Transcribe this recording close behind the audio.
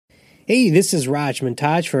Hey, this is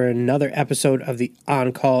Montage for another episode of the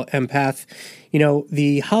On Call Empath. You know,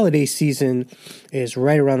 the holiday season is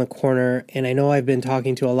right around the corner, and I know I've been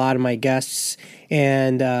talking to a lot of my guests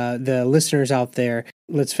and the listeners out there.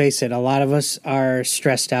 Let's face it, a lot of us are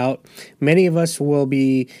stressed out. Many of us will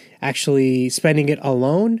be actually spending it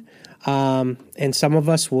alone, and some of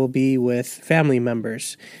us will be with family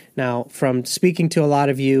members. Now, from speaking to a lot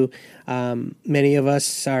of you, many of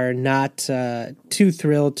us are not too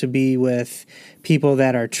thrilled to be with people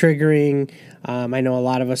that are triggering. I know a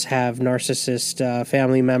lot of us have narcissist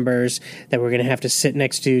family members that we're going to have to sit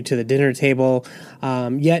next to the dinner table.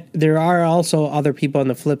 Yet there are also other people on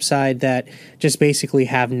the flip side that just basically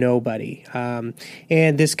have nobody.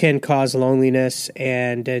 And this can cause loneliness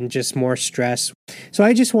and just more stress. So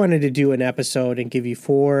I just wanted to do an episode and give you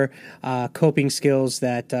 4 coping skills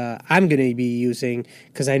that I'm going to be using,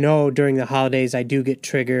 because I know during the holidays I do get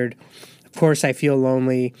triggered. Of course, I feel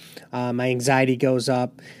lonely. My anxiety goes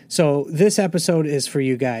up. So this episode is for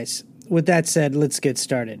you guys. With that said, let's get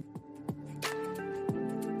started.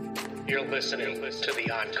 You're listening to the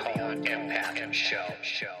On Call Empath Show.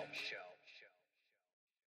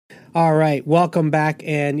 All right, welcome back.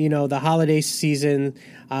 And, the holiday season,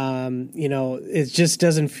 it just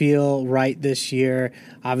doesn't feel right this year.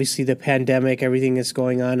 Obviously, the pandemic, everything that's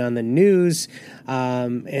going on the news.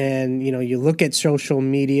 And, you look at social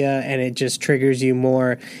media and it just triggers you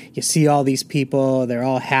more. You see all these people, they're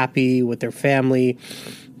all happy with their family.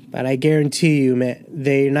 But I guarantee you, man,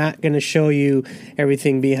 they're not going to show you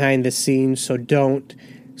everything behind the scenes. So don't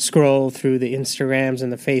scroll through the Instagrams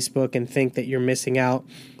and the Facebook and think that you're missing out.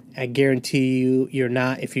 I guarantee you're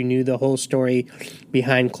not. If you knew the whole story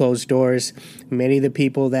behind closed doors, many of the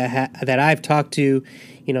people that I've talked to,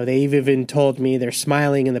 they've even told me they're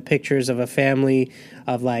smiling in the pictures of a family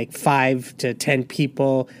of like 5 to 10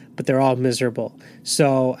 people, but they're all miserable.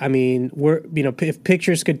 So, if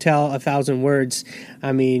pictures could tell 1,000 words,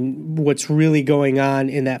 what's really going on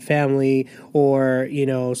in that family, or,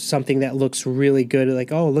 something that looks really good,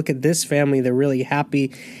 like, oh, look at this family, they're really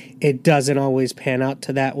happy. It doesn't always pan out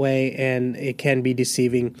to that way, and it can be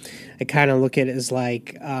deceiving. I kind of look at it as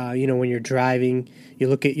like, when you're driving, you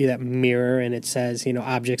look at that mirror and it says,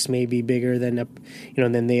 objects may be bigger than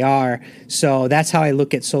they are. So that's how I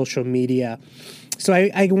look at social media. So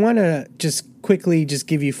I want to just quickly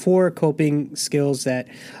give you 4 coping skills that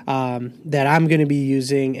I'm going to be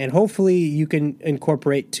using, and hopefully you can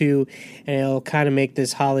incorporate too, and it'll kind of make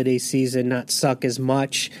this holiday season not suck as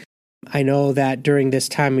much. I know that during this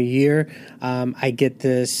time of year, I get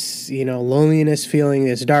this, loneliness feeling,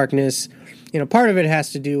 this darkness. Part of it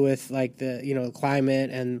has to do with like the climate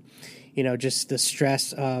and, just the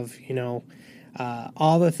stress of,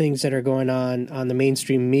 all the things that are going on the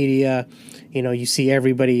mainstream media. You see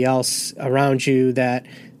everybody else around you that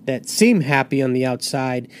seem happy on the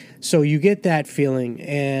outside. So you get that feeling.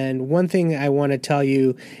 And one thing I want to tell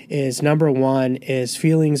you is, number 1 is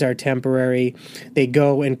feelings are temporary. They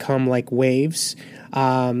go and come like waves.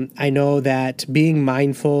 I know that being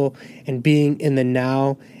mindful and being in the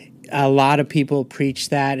now, a lot of people preach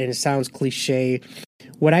that, and it sounds cliche.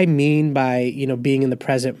 What I mean by, being in the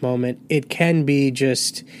present moment, it can be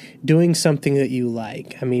just doing something that you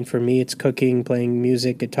like. For me, it's cooking, playing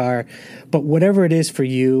music, guitar, but whatever it is for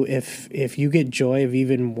you, if you get joy of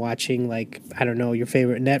even watching, your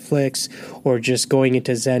favorite Netflix, or just going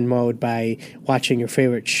into Zen mode by watching your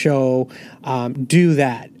favorite show, do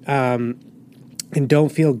that. And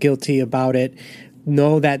don't feel guilty about it.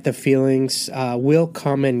 Know that the feelings will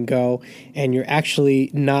come and go, and you're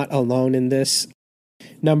actually not alone in this.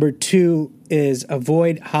 Number 2 is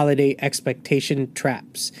avoid holiday expectation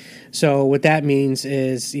traps. So what that means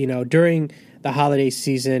is, during the holiday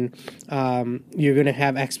season, you're going to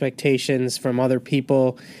have expectations from other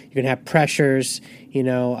people. You're going to have pressures. You're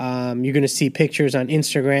going to see pictures on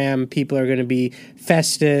Instagram. People are going to be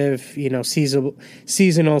festive,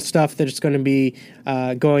 seasonal stuff that's going to be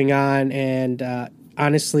going on. And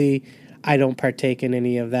honestly, I don't partake in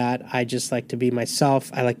any of that. I just like to be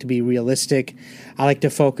myself. I like to be realistic. I like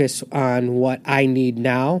to focus on what I need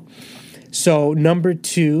now. So number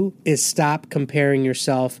 2 is stop comparing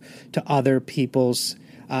yourself to other people's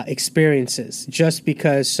experiences. Just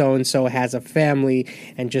because so-and-so has a family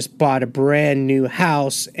and just bought a brand new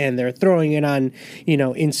house and they're throwing it on,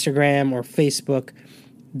 Instagram or Facebook,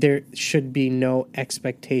 there should be no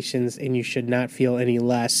expectations, and you should not feel any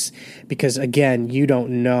less, because again, you don't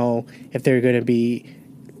know if they're going to be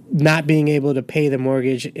not being able to pay the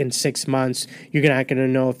mortgage in 6 months. You're not going to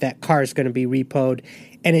know if that car is going to be repoed.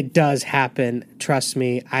 And it does happen. Trust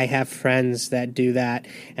me. I have friends that do that,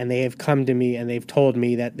 and they have come to me and they've told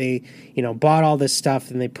me that they, bought all this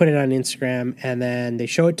stuff and they put it on Instagram and then they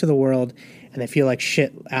show it to the world and they feel like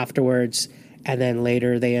shit afterwards. And then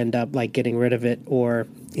later they end up like getting rid of it or,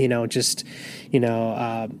 just,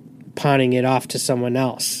 pawning it off to someone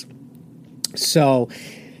else. So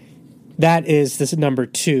that is this number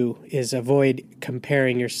 2 is avoid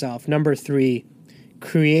comparing yourself. Number 3,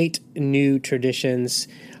 create new traditions.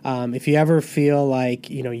 If you ever feel like,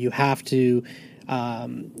 you have to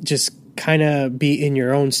just kind of be in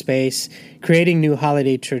your own space, creating new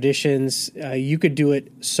holiday traditions, you could do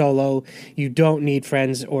it solo. You don't need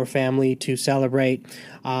friends or family to celebrate.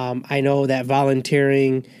 I know that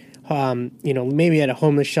volunteering, maybe at a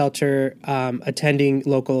homeless shelter, attending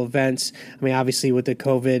local events. I mean, obviously with the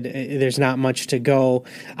COVID, there's not much to go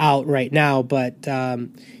out right now, but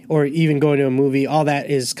or even going to a movie, all that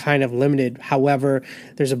is kind of limited. However,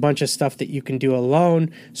 there's a bunch of stuff that you can do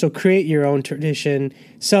alone. So create your own tradition,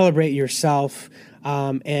 celebrate yourself.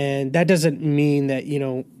 And that doesn't mean that,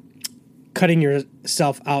 cutting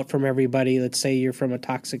yourself out from everybody. Let's say you're from a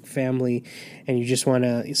toxic family and you just want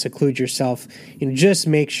to seclude yourself. Just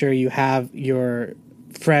make sure you have your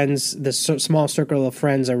friends, the small circle of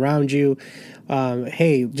friends around you.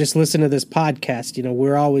 Hey, just listen to this podcast.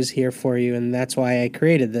 We're always here for you, and that's why I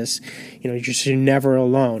created this. You're never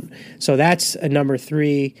alone. So that's a number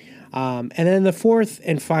 3. And then the 4th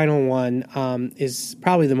and final one is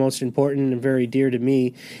probably the most important and very dear to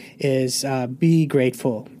me is be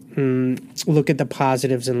grateful. Look at the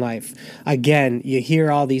positives in life. Again, you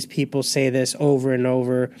hear all these people say this over and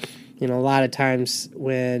over. A lot of times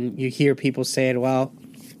when you hear people say it, well,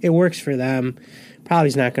 it works for them. Probably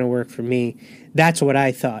is not going to work for me. That's what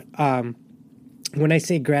I thought. When I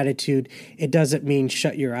say gratitude, it doesn't mean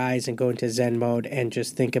shut your eyes and go into Zen mode and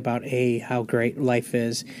just think about, hey, how great life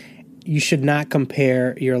is. You should not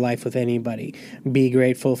compare your life with anybody. Be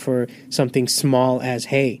grateful for something small as,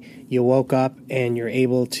 hey, you woke up and you're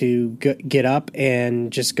able to get up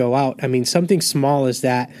and just go out. I mean, something small as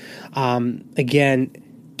that. Again,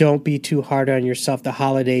 don't be too hard on yourself. The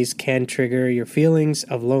holidays can trigger your feelings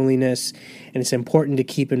of loneliness, and it's important to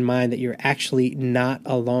keep in mind that you're actually not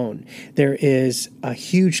alone. There is a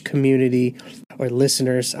huge community or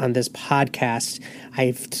listeners on this podcast.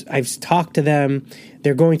 I've talked to them.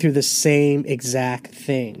 They're going through the same exact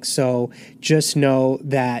thing. So just know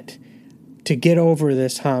that to get over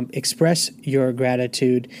this hump, express your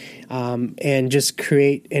gratitude, and just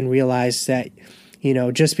create and realize that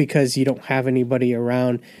just because you don't have anybody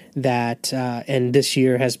around that, and this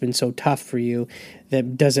year has been so tough for you,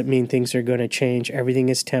 that doesn't mean things are going to change. Everything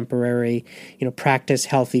is temporary. Practice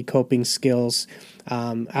healthy coping skills.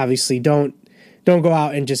 Obviously, don't go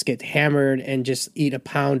out and just get hammered and just eat a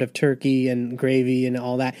pound of turkey and gravy and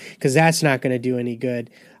all that, because that's not going to do any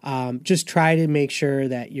good. Just try to make sure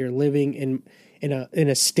that you're living in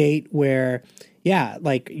a state where,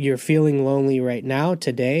 like you're feeling lonely right now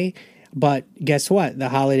today. But guess what? The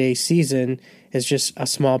holiday season is just a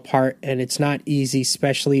small part, and it's not easy,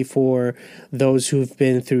 especially for those who've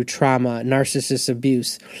been through trauma, narcissist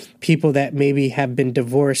abuse, people that maybe have been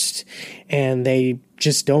divorced and they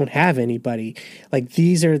just don't have anybody. Like,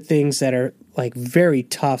 these are things that are like very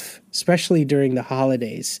tough, especially during the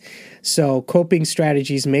holidays. So coping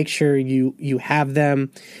strategies, make sure you have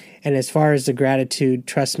them. And as far as the gratitude,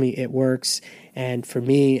 trust me, it works. And for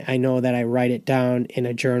me, I know that I write it down in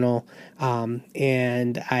a journal,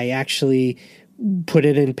 and I actually put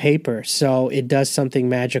it in paper. So it does something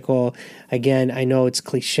magical. Again, I know it's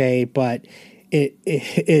cliche, but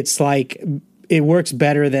it's like it works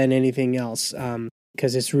better than anything else,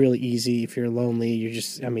 because it's really easy. If you're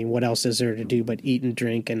lonely, what else is there to do but eat and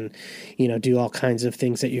drink and, do all kinds of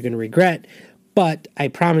things that you're going to regret. But I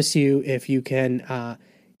promise you, if you can,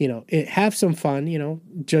 have some fun,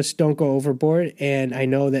 just don't go overboard. And I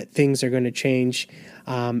know that things are going to change.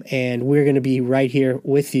 And we're going to be right here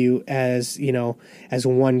with you as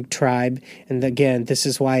one tribe. And again, this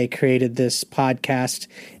is why I created this podcast.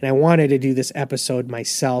 And I wanted to do this episode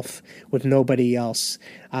myself with nobody else,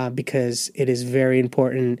 because it is very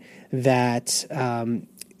important that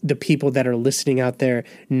the people that are listening out there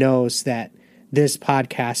knows that this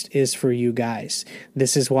podcast is for you guys.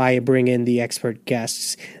 This is why I bring in the expert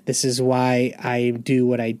guests. This is why I do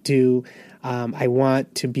what I do. I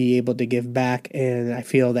want to be able to give back, and I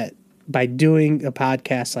feel that by doing a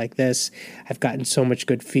podcast like this, I've gotten so much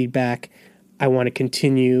good feedback. I want to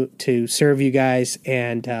continue to serve you guys,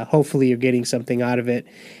 and hopefully you're getting something out of it,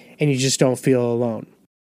 and you just don't feel alone.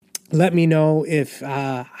 let me know if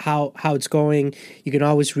how it's going. You can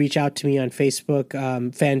always reach out to me on Facebook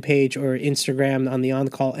fan page or Instagram on the On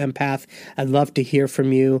Call Empath. I'd love to hear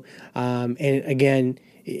from you. And again,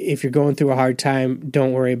 if you're going through a hard time,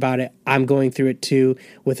 don't worry about it. I'm going through it too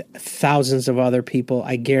with thousands of other people.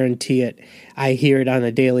 I guarantee it. I hear it on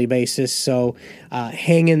a daily basis. So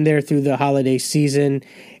hang in there through the holiday season.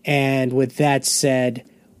 And with that said,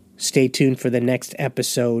 stay tuned for the next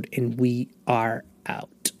episode, and we are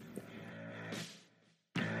out.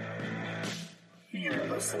 You're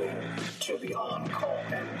listening to the On Call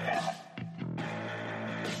Empath.